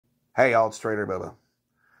Hey, all, it's Trader Bubba.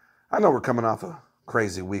 I know we're coming off a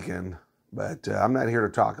crazy weekend, but I'm not here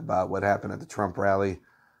to talk about what happened at the Trump rally.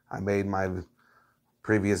 I made my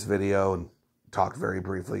previous video and talked very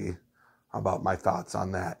briefly about my thoughts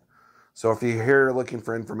on that. So if you're here looking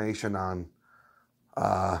for information on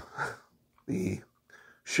the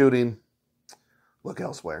shooting, look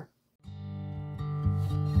elsewhere.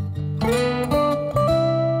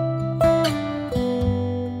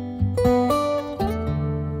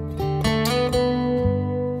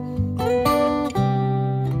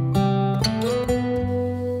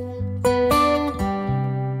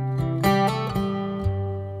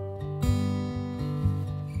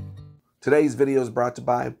 Today's video is brought to you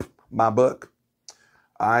by my book.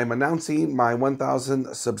 I'm announcing my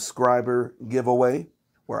 1,000 subscriber giveaway,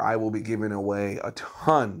 where I will be giving away a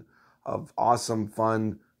ton of awesome,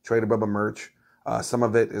 fun Trader Bubba merch. Some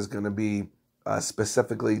of it is going to be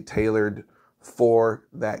specifically tailored for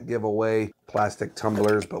that giveaway. Plastic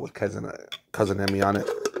tumblers, but with cousin EMMY on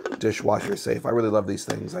it. Dishwasher safe. I really love these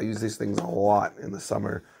things. I use these things a lot in the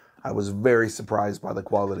summer. I was very surprised by the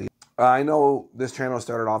quality. I know this channel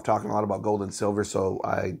started off talking a lot about gold and silver, so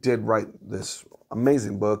I did write this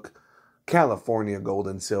amazing book, California Gold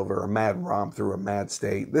and Silver, A Mad Romp Through a Mad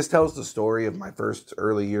State. This tells the story of my first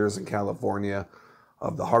early years in California,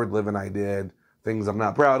 of the hard living I did, things I'm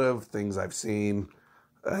not proud of, things I've seen,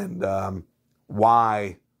 and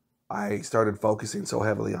why I started focusing so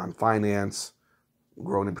heavily on finance,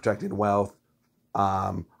 growing and protecting wealth.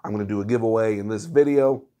 I'm going to do a giveaway in this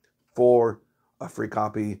video for a free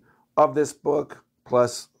copy of this book,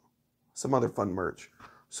 plus some other fun merch.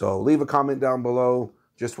 So leave a comment down below.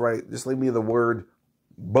 Just leave me the word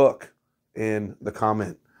book in the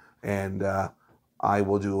comment, and I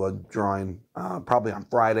will do a drawing probably on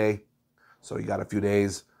Friday. So you got a few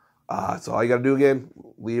days. So all you got to do again,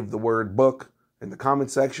 leave the word book in the comment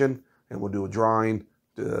section, and we'll do a drawing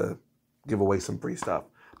to give away some free stuff.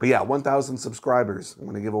 But yeah, 1,000 subscribers. I'm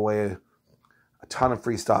going to give away a ton of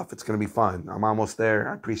free stuff. It's going to be fun. I'm almost there.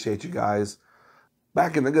 I appreciate you guys.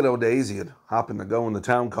 Back in the good old days, you'd hop in the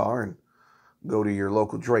town car and go to your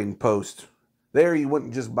local trading post. There you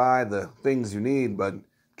wouldn't just buy the things you need, but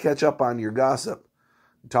catch up on your gossip.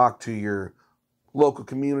 Talk to your local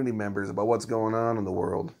community members about what's going on in the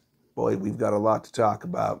world. Boy, we've got a lot to talk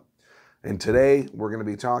about. And today we're going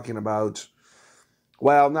to be talking about,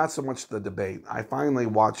 well, not so much the debate. I finally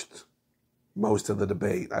watched most of the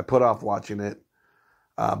debate. I put off watching it.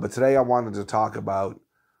 But today I wanted to talk about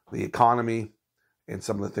the economy and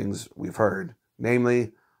some of the things we've heard.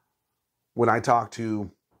 Namely, when I talk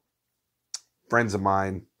to friends of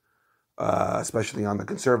mine, especially on the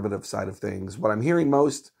conservative side of things, what I'm hearing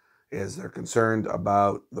most is they're concerned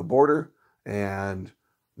about the border and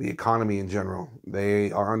the economy in general.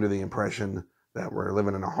 They are under the impression that we're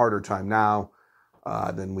living in a harder time now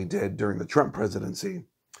than we did during the Trump presidency.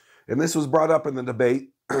 And this was brought up in the debate,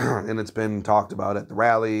 and it's been talked about at the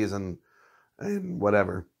rallies and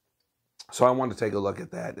whatever. So I want to take a look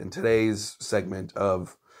at that in today's segment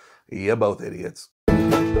of You Both Idiots.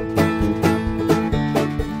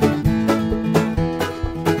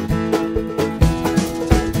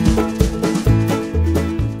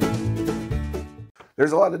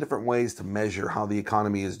 There's a lot of different ways to measure how the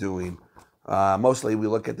economy is doing. Mostly we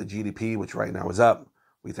look at the GDP, which right now is up.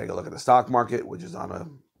 We take a look at the stock market, which is on a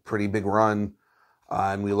pretty big run.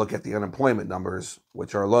 And we look at the unemployment numbers,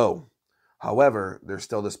 which are low. However, there's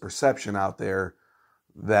still this perception out there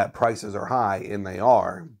that prices are high, and they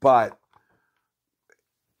are. But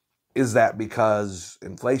is that because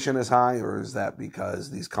inflation is high, or is that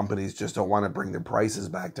because these companies just don't want to bring their prices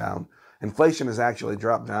back down? Inflation has actually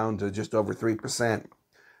dropped down to just over 3%.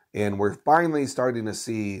 And we're finally starting to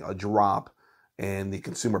see a drop in the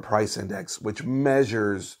consumer price index, which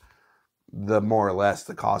measures the more or less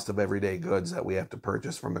the cost of everyday goods that we have to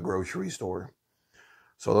purchase from the grocery store.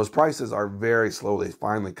 So those prices are very slowly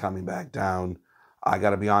finally coming back down. I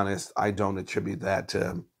got to be honest, I don't attribute that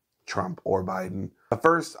to Trump or Biden. But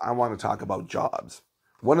first, I want to talk about jobs.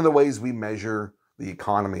 One of the ways we measure the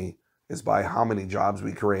economy is by how many jobs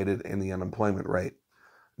we created and the unemployment rate.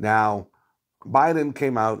 Now, Biden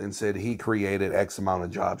came out and said he created X amount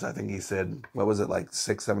of jobs. I think he said, what was it, like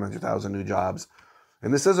 700,000 new jobs.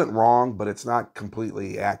 And this isn't wrong, but it's not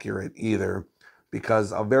completely accurate either,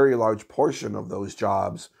 because a very large portion of those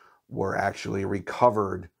jobs were actually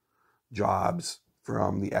recovered jobs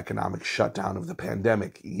from the economic shutdown of the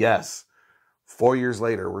pandemic. Yes, 4 years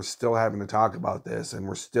later, we're still having to talk about this, and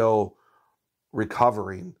we're still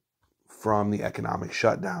recovering from the economic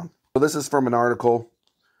shutdown. So this is from an article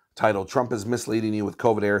titled, "Trump is Misleading You with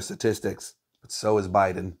COVID-era Statistics, but so is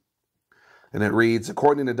Biden." And it reads,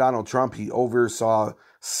 according to Donald Trump, he oversaw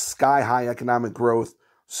sky-high economic growth,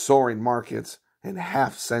 soaring markets, and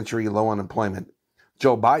half-century low unemployment.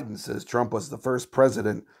 Joe Biden says Trump was the first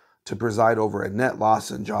president to preside over a net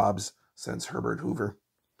loss in jobs since Herbert Hoover.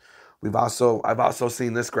 I've also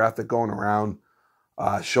seen this graphic going around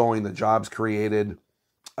showing the jobs created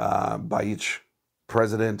by each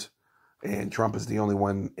president, and Trump is the only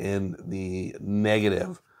one in the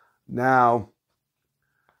negative. Now,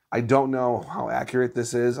 I don't know how accurate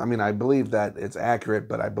this is. I mean, I believe that it's accurate,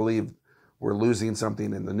 but I believe we're losing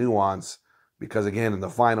something in the nuance because, again, in the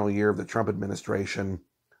final year of the Trump administration,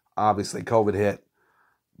 obviously COVID hit,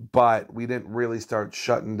 but we didn't really start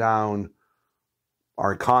shutting down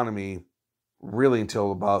our economy really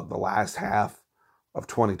until about the last half of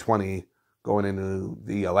 2020 going into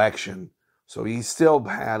the election. So he still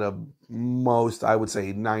had I would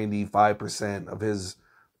say 95% of his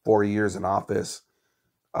 4 years in office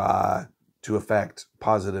to affect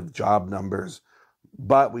positive job numbers.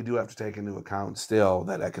 But we do have to take into account still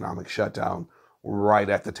that economic shutdown right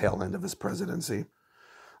at the tail end of his presidency.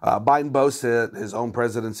 Biden boasts that his own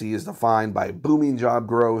presidency is defined by booming job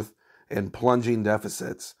growth and plunging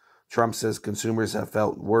deficits. Trump says consumers have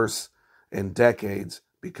felt worse in decades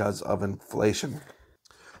because of inflation.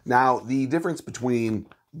 Now, the difference between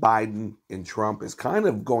Biden and Trump is kind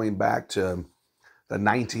of going back to the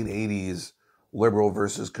 1980s liberal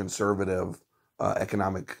versus conservative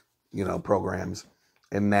economic, programs,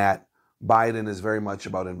 in that Biden is very much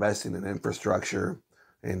about investing in infrastructure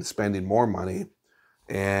and spending more money,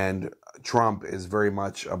 and Trump is very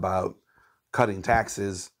much about cutting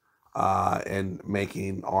taxes and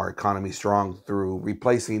making our economy strong through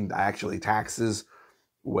replacing actually taxes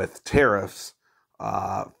with tariffs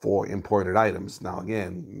for imported items. Now,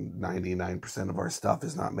 again, 99% of our stuff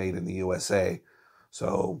is not made in the USA.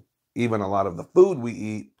 So even a lot of the food we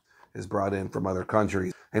eat is brought in from other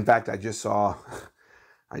countries. In fact, I just saw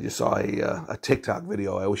a TikTok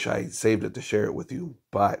video. I wish I saved it to share it with you.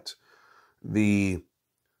 But the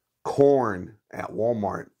corn at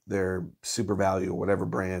Walmart, their Super Value, whatever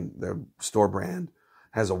brand, their store brand,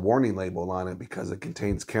 has a warning label on it because it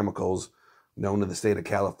contains chemicals known to the state of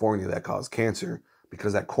California that cause cancer,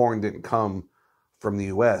 because that corn didn't come from the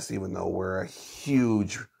U.S., even though we're a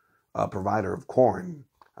huge provider of corn.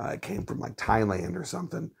 It came from like Thailand or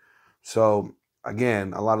something. So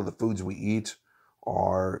again, a lot of the foods we eat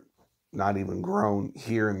are not even grown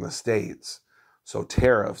here in the States. So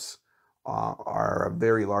tariffs are a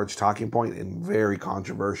very large talking point and very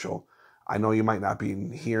controversial. I know you might not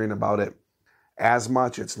be hearing about it as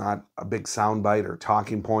much. It's not a big soundbite or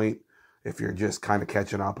talking point if you're just kind of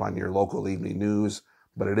catching up on your local evening news,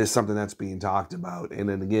 but it is something that's being talked about. And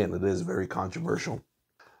then again, it is very controversial.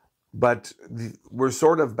 But we're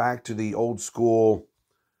sort of back to the old school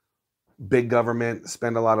big government,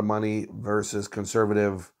 spend a lot of money, versus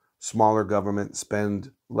conservative, smaller government,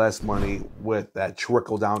 spend less money, with that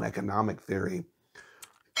trickle down economic theory.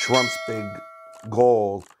 Trump's big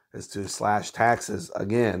goal is to slash taxes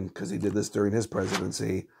again, because he did this during his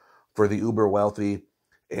presidency, for the uber wealthy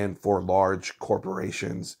and for large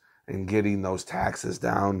corporations, and getting those taxes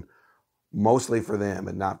down mostly for them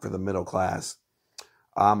and not for the middle class.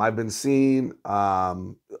 I've been seeing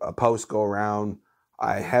a post go around.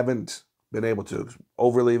 I haven't been able to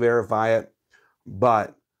overly verify it,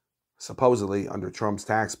 but supposedly under Trump's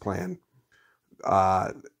tax plan,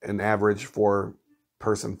 an average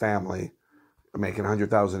four-person family making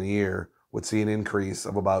 $100,000 a year would see an increase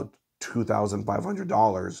of about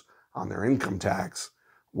 $2,500 on their income tax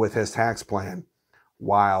with his tax plan,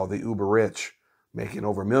 while the uber rich making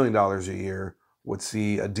over $1 million a year would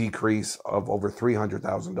see a decrease of over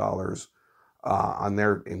 $300,000 on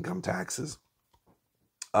their income taxes.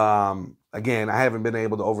 Again, I haven't been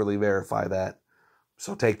able to overly verify that,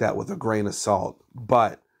 so take that with a grain of salt.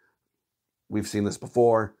 But we've seen this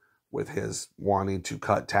before with his wanting to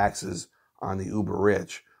cut taxes on the uber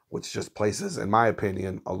rich, which just places, in my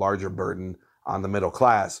opinion, a larger burden on the middle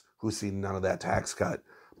class, who see none of that tax cut.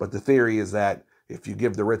 But the theory is that if you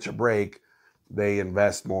give the rich a break, they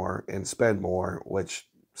invest more and spend more, which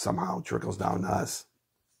somehow trickles down to us.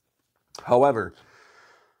 However,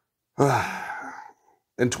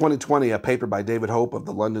 in 2020, a paper by David Hope of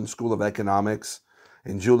the London School of Economics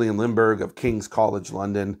and Julian Lindbergh of King's College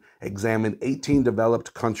London examined 18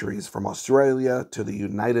 developed countries from Australia to the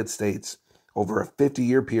United States over a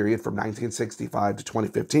 50-year period from 1965 to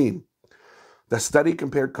 2015. The study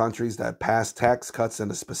compared countries that passed tax cuts in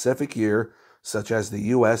a specific year, such as the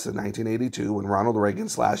U.S. in 1982 when Ronald Reagan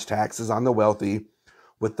slashed taxes on the wealthy,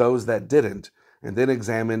 with those that didn't, and then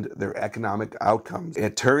examined their economic outcomes.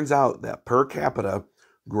 It turns out that per capita,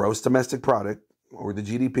 gross domestic product, or the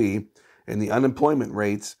GDP, and the unemployment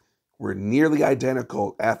rates were nearly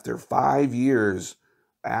identical after 5 years,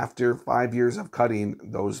 of cutting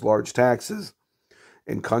those large taxes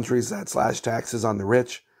in countries that slashed taxes on the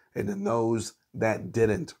rich and in those that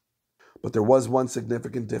didn't. But there was one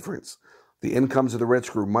significant difference. The incomes of the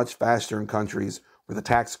rich grew much faster in countries where the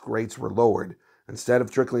tax rates were lowered. Instead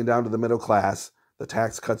of trickling down to the middle class, the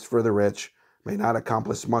tax cuts for the rich may not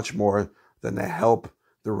accomplish much more than to help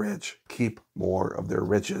the rich keep more of their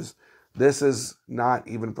riches. This is not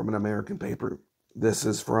even from an American paper. This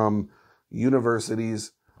is from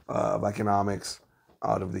universities of economics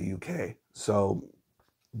out of the UK. So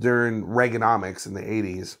during Reaganomics in the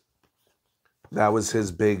 80s, that was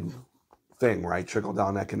his big thing, right? Trickle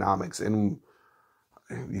Down Economics. And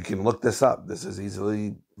you can look this up. This is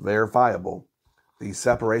easily verifiable. The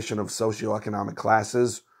separation of socioeconomic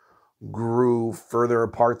classes grew further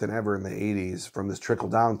apart than ever in the 80s from this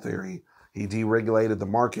trickle-down theory. He deregulated the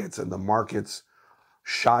markets, and the markets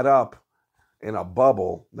shot up in a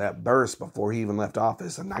bubble that burst before he even left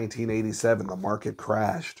office. In 1987, the market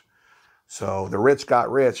crashed. So the rich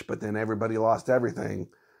got rich, but then everybody lost everything,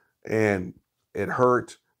 and it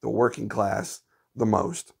hurt the working class the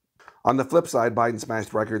most. On the flip side, Biden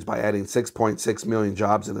smashed records by adding 6.6 million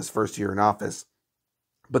jobs in his first year in office.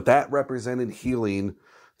 But that represented healing.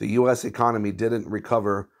 The U.S. economy didn't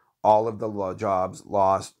recover all of the jobs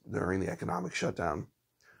lost during the economic shutdown.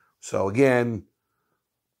 So again,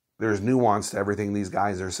 there's nuance to everything these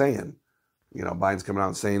guys are saying. You know, Biden's coming out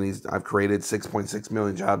and saying I've created 6.6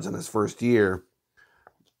 million jobs in his first year.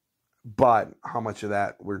 But how much of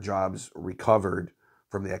that were jobs recovered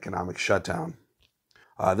from the economic shutdown?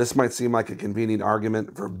 This might seem like a convenient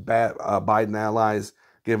argument for Biden allies,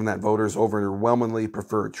 given that voters overwhelmingly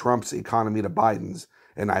prefer Trump's economy to Biden's.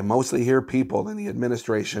 And I mostly hear people in the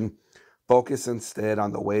administration focus instead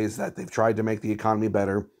on the ways that they've tried to make the economy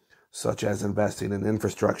better, such as investing in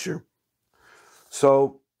infrastructure.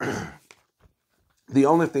 So the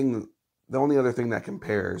only other thing that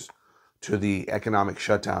compares to the economic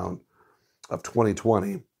shutdown of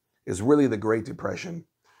 2020 is really the Great Depression.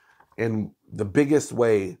 And the biggest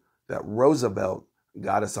way that Roosevelt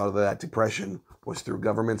got us out of that depression was through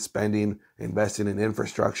government spending, investing in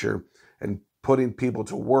infrastructure, and putting people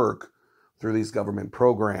to work through these government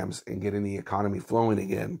programs and getting the economy flowing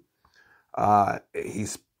again. He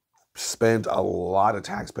spent a lot of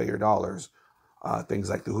taxpayer dollars. Things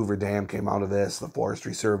like the Hoover Dam came out of this, the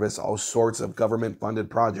Forestry Service, all sorts of government-funded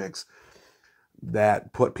projects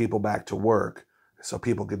that put people back to work so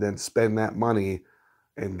people could then spend that money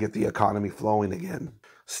and get the economy flowing again.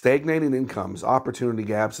 Stagnating incomes, opportunity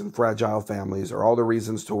gaps, and fragile families are all the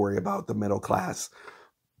reasons to worry about the middle class.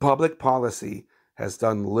 Public policy has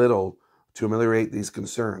done little to ameliorate these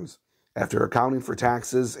concerns. After accounting for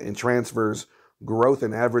taxes and transfers, growth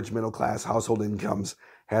in average middle-class household incomes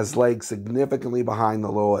has lagged significantly behind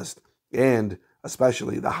the lowest and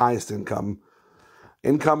especially the highest income.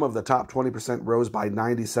 Income of the top 20% rose by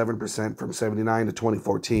 97% from 79 to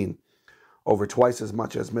 2014, over twice as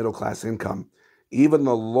much as middle-class income. Even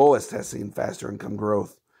the lowest has seen faster income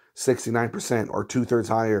growth, 69% or 2/3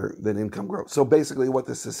 higher than income growth. So basically what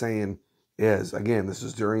this is saying is, again, this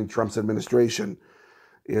is during Trump's administration,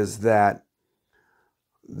 is that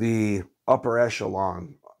the upper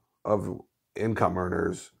echelon of income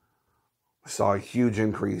earners saw a huge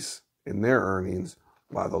increase in their earnings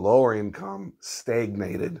while the lower income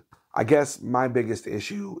stagnated. I guess my biggest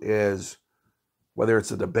issue is whether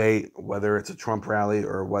it's a debate, whether it's a Trump rally,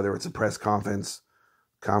 or whether it's a press conference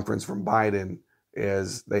from Biden,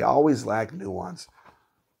 is they always lack nuance.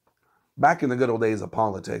 Back in the good old days of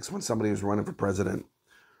politics, when somebody was running for president,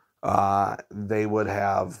 they would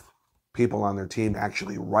have people on their team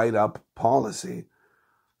actually write up policy,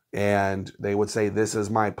 and they would say, this is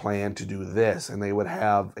my plan to do this, and they would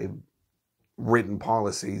have a written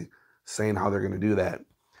policy saying how they're going to do that.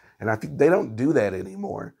 And I think they don't do that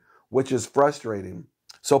anymore, which is frustrating.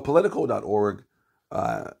 So Politico.org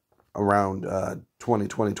around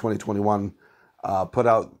 2020, 2021 put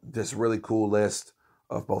out this really cool list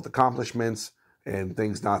of both accomplishments and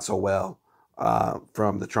things not so well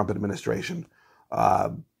from the Trump administration.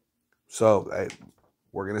 So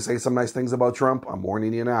we're going to say some nice things about Trump. I'm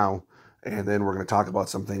warning you now. And then we're going to talk about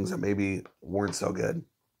some things that maybe weren't so good.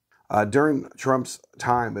 During Trump's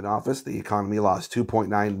time in office, the economy lost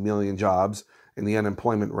 2.9 million jobs, and the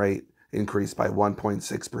unemployment rate increased by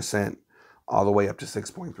 1.6%, all the way up to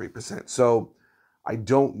 6.3%. So I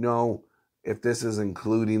don't know if this is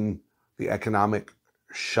including the economic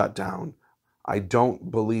shutdown. I don't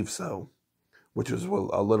believe so, which is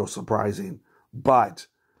a little surprising. But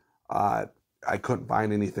I couldn't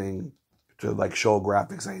find anything to like show a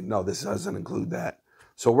graphic saying, no, this doesn't include that.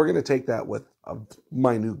 So we're going to take that with a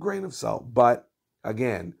minute grain of salt. But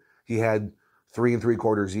again, he had 3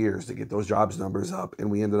 3/4 years to get those jobs numbers up, and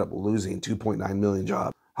we ended up losing 2.9 million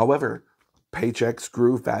jobs. However, paychecks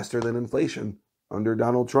grew faster than inflation under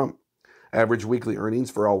Donald Trump. Average weekly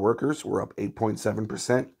earnings for all workers were up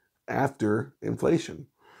 8.7% after inflation.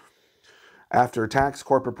 After tax,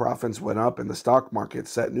 corporate profits went up and the stock market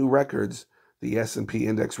set new records. The S&P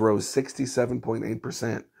index rose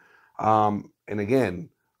 67.8%. And again,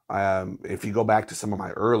 if you go back to some of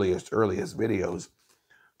my earliest videos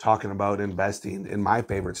talking about investing in my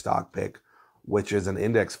favorite stock pick, which is an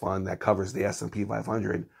index fund that covers the S&P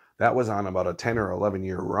 500, that was on about a 10 or 11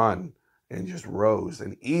 year run and just rose.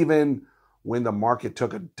 And even when the market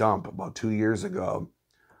took a dump about 2 years ago,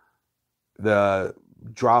 the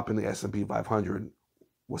drop in the S&P 500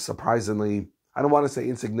 was surprisingly, I don't want to say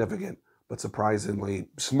insignificant, but surprisingly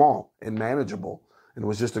small and manageable. And it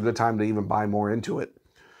was just a good time to even buy more into it.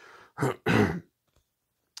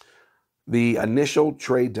 The initial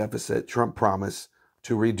trade deficit Trump promised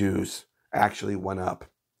to reduce actually went up.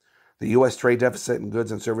 The U.S. trade deficit in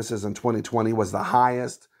goods and services in 2020 was the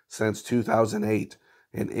highest since 2008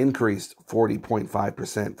 and increased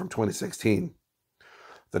 40.5% from 2016.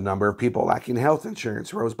 The number of people lacking health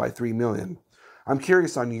insurance rose by 3 million. I'm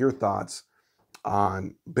curious on your thoughts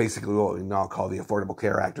on basically what we now call the Affordable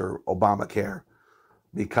Care Act or Obamacare,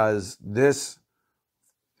 because this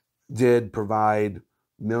did provide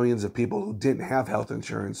millions of people who didn't have health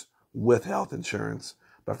insurance with health insurance.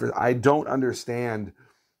 But I don't understand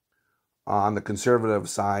on the conservative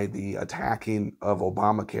side the attacking of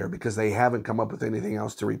Obamacare, because they haven't come up with anything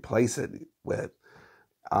else to replace it with.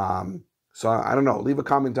 So I don't know. Leave a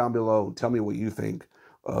comment down below. Tell me what you think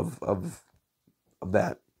of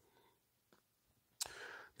that.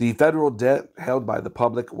 The federal debt held by the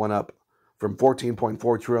public went up from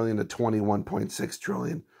 14.4 trillion to 21.6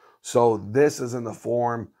 trillion. So this is in the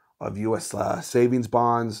form of U.S. Savings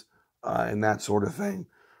bonds and that sort of thing.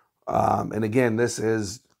 And again, this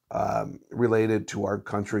is related to our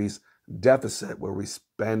country's deficit, where we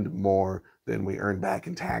spend more than we earn back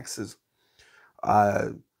in taxes.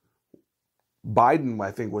 Biden,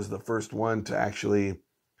 I think, was the first one to actually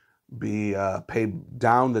be paid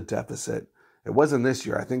down the deficit. It wasn't this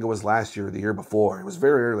year. I think it was last year or the year before. It was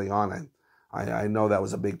very early on. I know that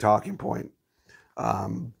was a big talking point.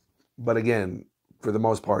 But again, for the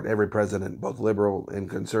most part, every president, both liberal and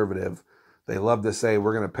conservative, they love to say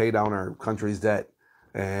we're going to pay down our country's debt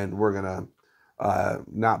and we're going to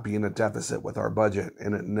not be in a deficit with our budget.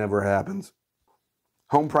 And it never happens.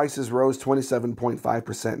 Home prices rose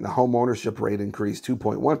 27.5% and the home ownership rate increased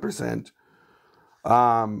 2.1%.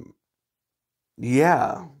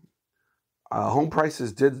 Home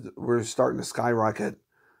prices were starting to skyrocket.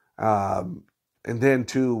 And then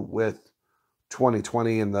too, with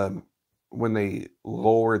 2020 and when they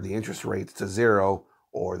lowered the interest rates to 0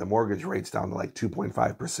 or the mortgage rates down to like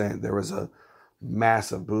 2.5%, there was a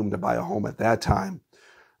massive boom to buy a home at that time.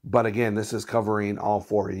 But again, this is covering all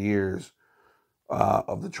 4 years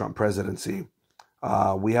of the Trump presidency.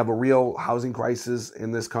 We have a real housing crisis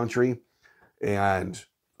in this country, and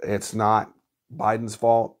it's not Biden's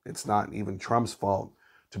fault. It's not even Trump's fault.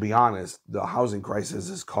 To be honest, the housing crisis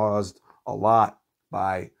is caused a lot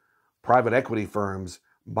by private equity firms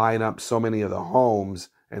buying up so many of the homes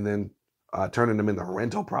and then turning them into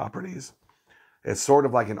rental properties. It's sort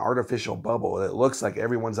of like an artificial bubble. It looks like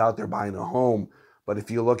everyone's out there buying a home, but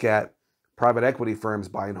if you look at private equity firms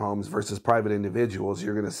buying homes versus private individuals,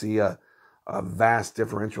 you're going to see a vast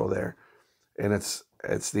differential there. And it's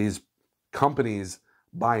these companies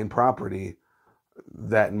buying property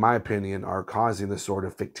that, in my opinion, are causing this sort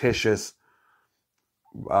of fictitious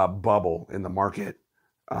bubble in the market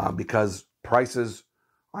because prices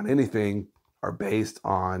on anything are based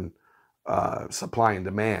on supply and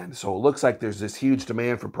demand. So it looks like there's this huge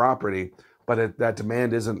demand for property, but that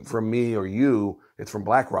demand isn't from me or you, it's from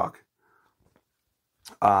BlackRock.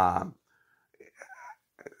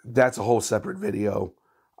 That's a whole separate video.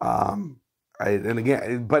 And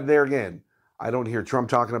again, but there again, I don't hear Trump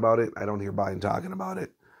talking about it. I don't hear Biden talking about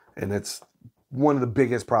it. And it's one of the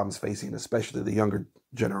biggest problems facing, especially the younger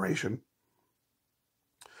generation.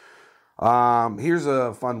 Here's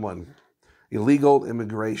a fun one. Illegal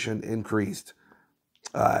immigration increased.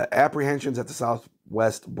 Apprehensions at the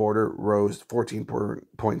southwest border rose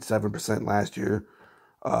 14.7% last year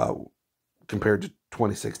compared to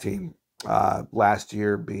 2016. Last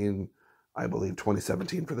year being, I believe,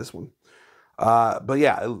 2017 for this one. But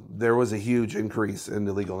yeah, there was a huge increase in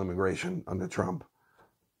illegal immigration under Trump.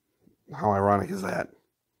 How ironic is that?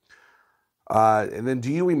 And then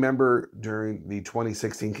do you remember during the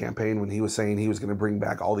 2016 campaign when he was saying he was going to bring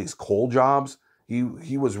back all these coal jobs?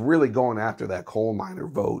 He was really going after that coal miner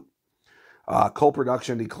vote. Coal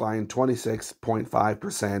production declined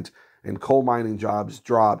 26.5%, and coal mining jobs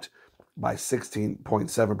dropped by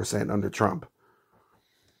 16.7% under Trump.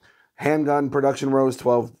 Handgun production rose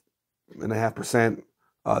 12.5%.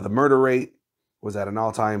 The murder rate was at an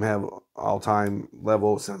all-time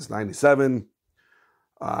level since 97.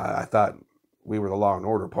 I thought we were the law and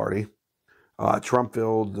order party. Trump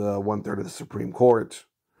filled 1/3 of the Supreme Court,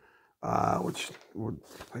 which,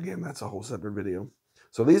 again, that's a whole separate video.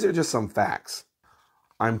 So these are just some facts.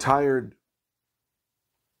 I'm tired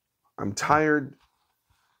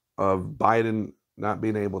of Biden not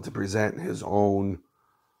being able to present his own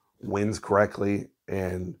wins correctly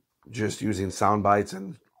and just using sound bites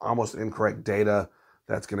and almost incorrect data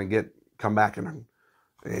that's going to come back and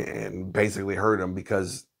basically hurt him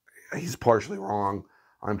because he's partially wrong.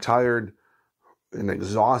 I'm tired and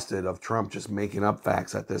exhausted of Trump just making up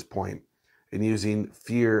facts at this point and using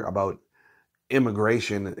fear about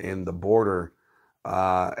immigration and the border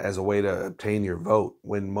as a way to obtain your vote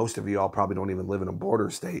when most of you all probably don't even live in a border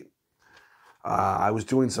state. I was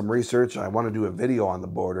doing some research. I want to do a video on the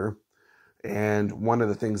border. And one of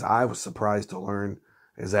the things I was surprised to learn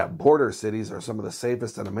is that border cities are some of the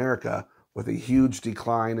safest in America with a huge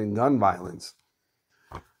decline in gun violence.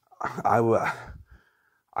 I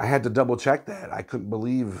had to double check that. I couldn't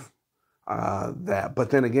believe that. But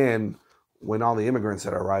then again, when all the immigrants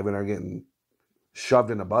that are arriving are getting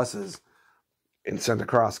shoved into buses and sent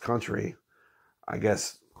across country, I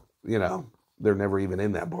guess, they're never even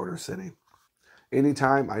in that border city.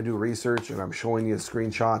 Anytime I do research and I'm showing you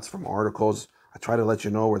screenshots from articles, I try to let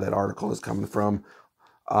you know where that article is coming from.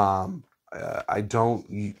 I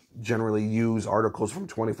don't generally use articles from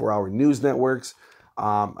 24-hour news networks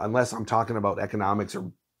unless I'm talking about economics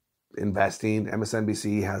or investing.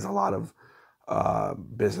 MSNBC has a lot of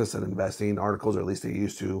business and investing articles, or at least they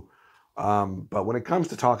used to. But when it comes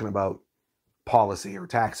to talking about policy or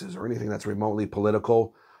taxes or anything that's remotely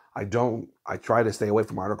political, I try to stay away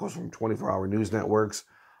from articles from 24-hour news networks.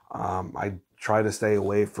 I try to stay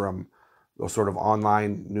away from those sort of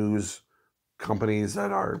online news companies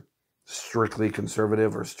that are strictly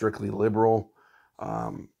conservative or strictly liberal.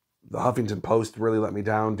 The Huffington Post really let me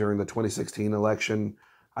down during the 2016 election.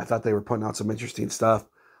 I thought they were putting out some interesting stuff,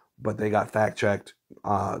 but they got fact-checked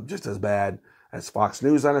just as bad as Fox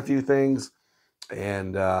News on a few things,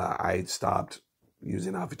 and I stopped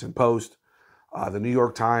using Huffington Post. The New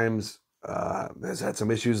York Times has had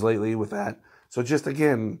some issues lately with that. So just,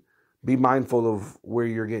 again, be mindful of where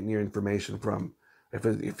you're getting your information from.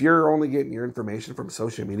 If you're only getting your information from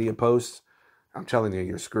social media posts, I'm telling you,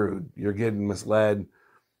 you're screwed. You're getting misled.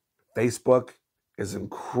 Facebook is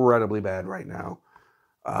incredibly bad right now.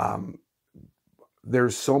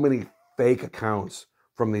 There's so many fake accounts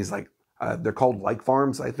from these, they're called like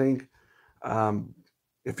farms, I think.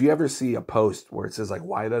 If you ever see a post where it says,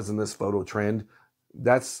 why doesn't this photo trend?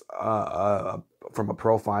 That's from a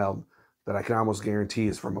profile that I can almost guarantee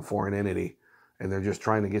is from a foreign entity. And they're just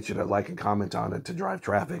trying to get you to like and comment on it to drive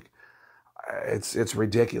traffic. It's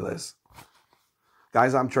ridiculous.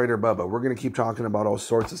 Guys, I'm Trader Bubba. We're going to keep talking about all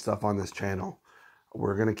sorts of stuff on this channel.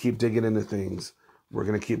 We're going to keep digging into things. We're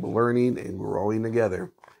going to keep learning and growing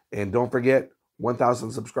together. And don't forget,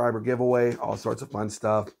 1,000 subscriber giveaway, all sorts of fun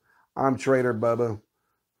stuff. I'm Trader Bubba.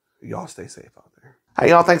 Y'all stay safe out there. Hey,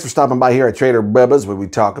 y'all, thanks for stopping by here at Trader Bubba's, where we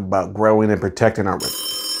talk about growing and protecting our...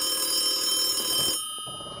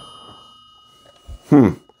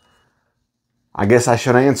 I guess I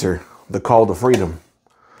should answer the call to freedom.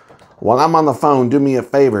 While I'm on the phone, do me a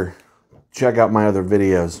favor. Check out my other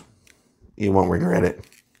videos. You won't regret it.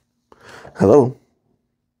 Hello?